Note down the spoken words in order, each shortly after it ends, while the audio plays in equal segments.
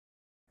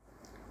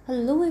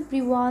Hello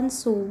everyone.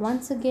 So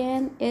once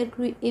again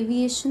Aircrew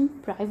Aviation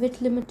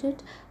Private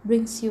Limited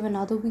brings you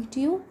another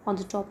video on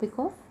the topic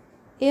of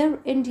Air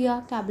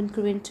India cabin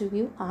crew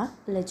interview and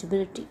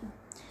eligibility.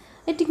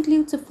 It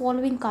includes the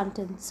following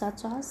content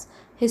such as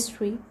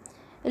history.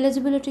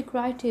 Eligibility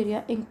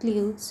criteria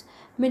includes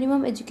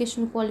minimum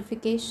education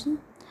qualification,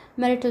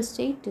 marital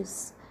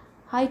status,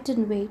 height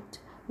and weight,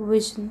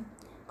 vision,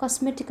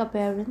 cosmetic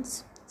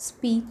appearance,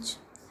 speech,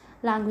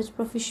 language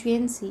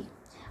proficiency,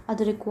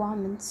 other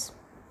requirements,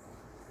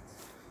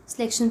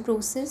 selection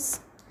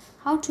process,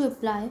 how to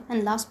apply,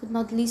 and last but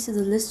not least is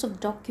a list of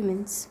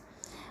documents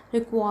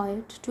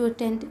required to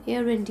attend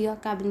Air India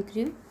cabin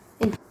crew.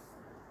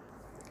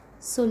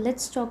 So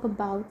let's talk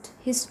about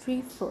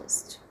history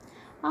first.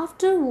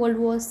 After World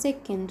War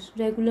II,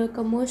 regular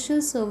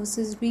commercial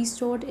services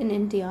restored in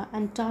India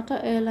and Tata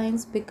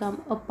Airlines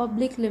became a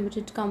public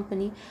limited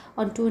company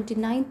on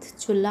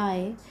 29th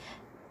July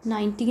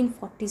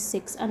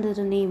 1946 under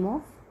the name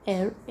of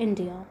Air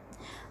India.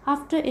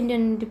 After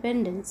Indian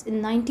independence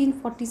in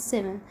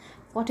 1947,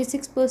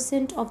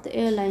 46% of the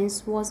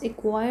airlines was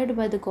acquired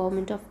by the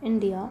Government of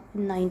India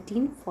in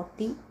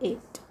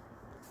 1948.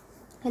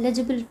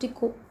 Eligibility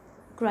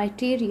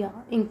criteria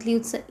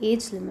includes the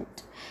age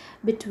limit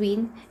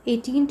between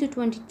 18 to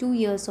 22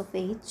 years of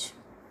age.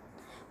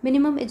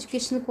 Minimum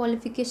educational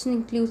qualification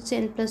includes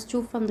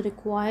 10+2 from the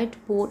required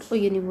board or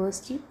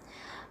university.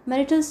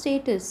 Marital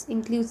status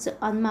includes the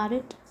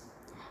unmarried.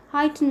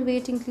 Height and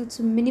weight includes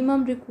the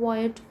minimum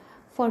required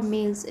for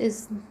males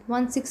is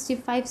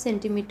 165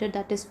 cm,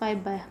 that is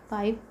 5 by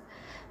 5.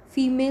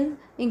 Female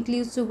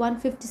includes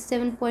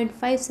 157.5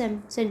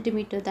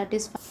 cm, that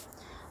is 5.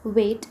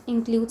 Weight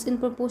includes in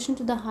proportion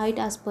to the height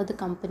as per the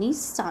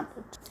company's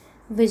standard.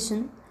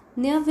 Vision,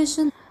 near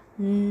vision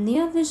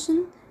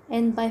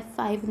n by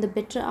 5 in the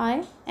better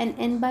eye and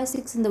n by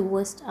 6 in the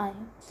worst eye.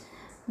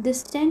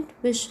 Distant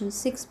vision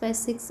 6 by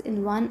 6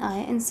 in one eye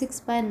and 6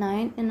 by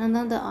 9 in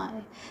another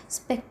eye.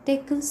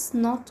 Spectacles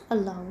not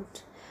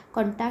allowed.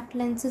 Contact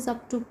lenses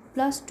up to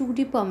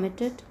 +2D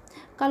permitted.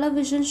 Color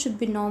vision should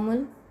be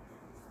normal.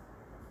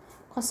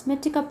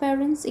 Cosmetic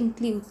appearance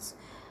includes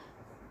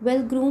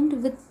well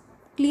groomed with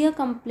clear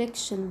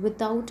complexion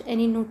without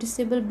any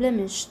noticeable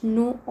blemish,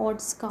 no odd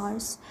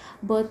scars,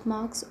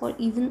 birthmarks, or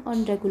even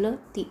irregular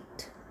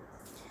teeth.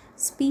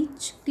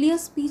 Speech, clear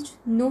speech,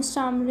 no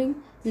stammering,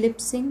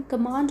 lip sync,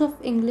 command of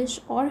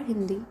English or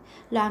Hindi.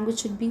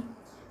 Language should be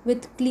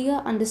with clear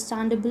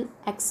understandable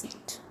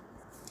accent.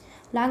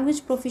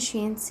 Language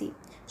proficiency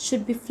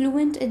should be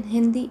fluent in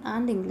Hindi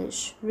and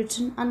English,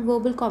 written and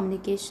verbal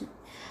communication.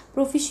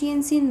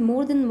 Proficiency in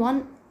more than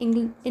one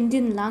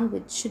Indian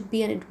language should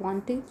be an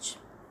advantage.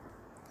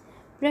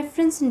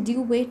 Preference and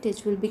due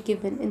weightage will be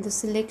given in the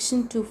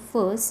selection to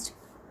first,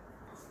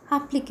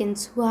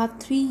 applicants who have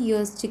 3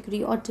 years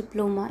degree or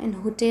diploma in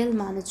hotel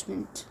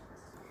management.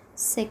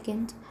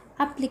 Second,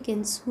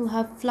 applicants who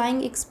have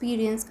flying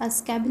experience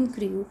as cabin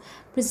crew.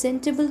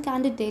 Presentable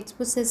candidates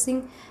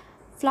possessing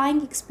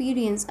flying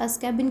experience as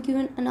cabin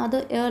crew and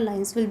other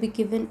airlines will be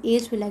given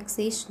age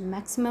relaxation.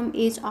 Maximum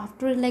age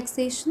after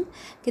relaxation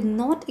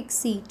cannot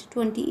exceed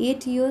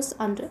 28 years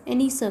under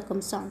any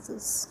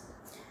circumstances.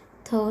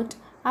 Third,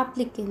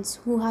 applicants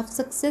who have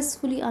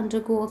successfully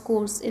undergo a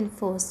course in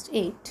first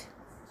aid.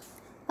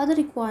 Other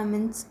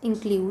requirements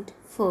include: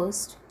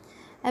 first,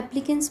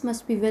 applicants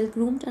must be well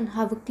groomed and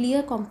have a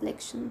clear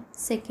complexion.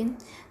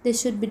 Second, they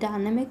should be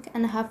dynamic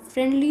and have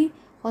friendly,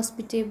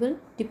 hospitable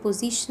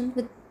disposition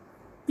with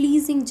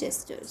pleasing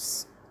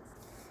gestures.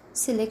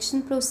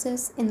 Selection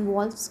process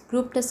involves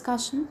group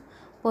discussion,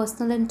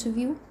 personal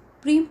interview,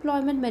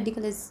 pre-employment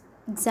medical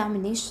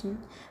examination,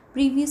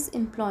 previous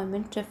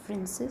employment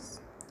references.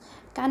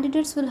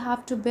 Candidates will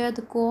have to bear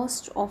the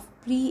cost of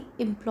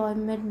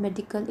pre-employment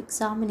medical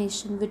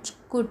examination, which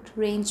could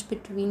range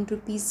between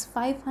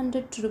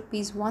 ₹500 to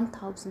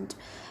 ₹1000.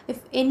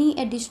 If any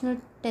additional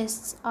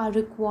tests are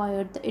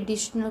required, the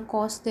additional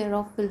cost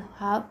thereof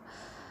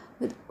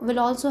will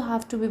also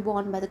have to be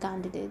borne by the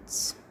candidates.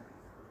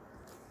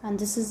 And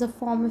this is the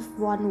form if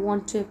one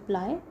wants to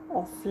apply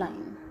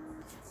offline.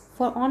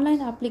 For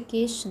online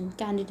application,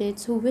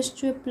 candidates who wish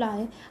to apply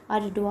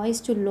are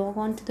advised to log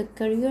on to the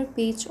career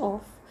page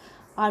of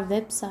our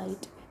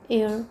website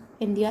Air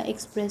India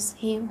Express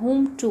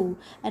Home Tool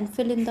and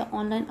fill in the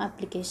online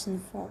application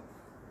form.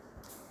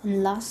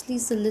 And lastly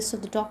is the list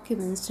of the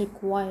documents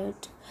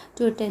required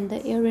to attend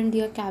the Air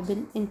India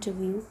cabin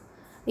interview.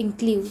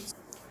 Includes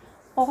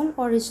all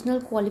original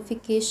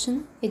qualification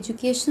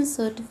education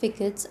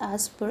certificates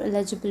as per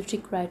eligibility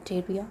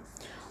criteria,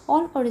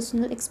 all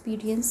original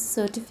experience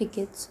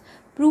certificates,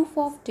 proof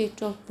of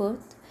date of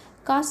birth,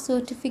 caste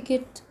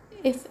certificate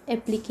if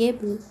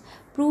applicable,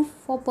 proof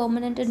for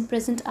permanent and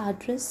present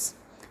address,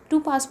 2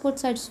 passport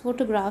size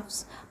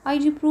photographs,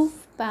 ID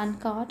proof, PAN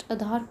card,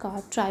 Aadhaar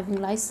card, driving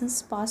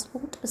license,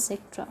 passport,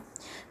 etc.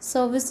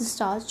 Service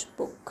discharge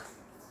book.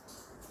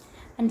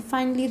 And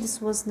finally, this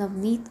was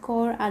Navneet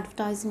Kaur,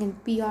 Advertising and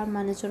PR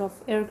Manager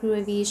of Aircrew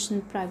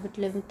Aviation Private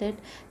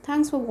Limited.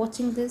 Thanks for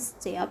watching this.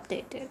 Stay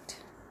updated.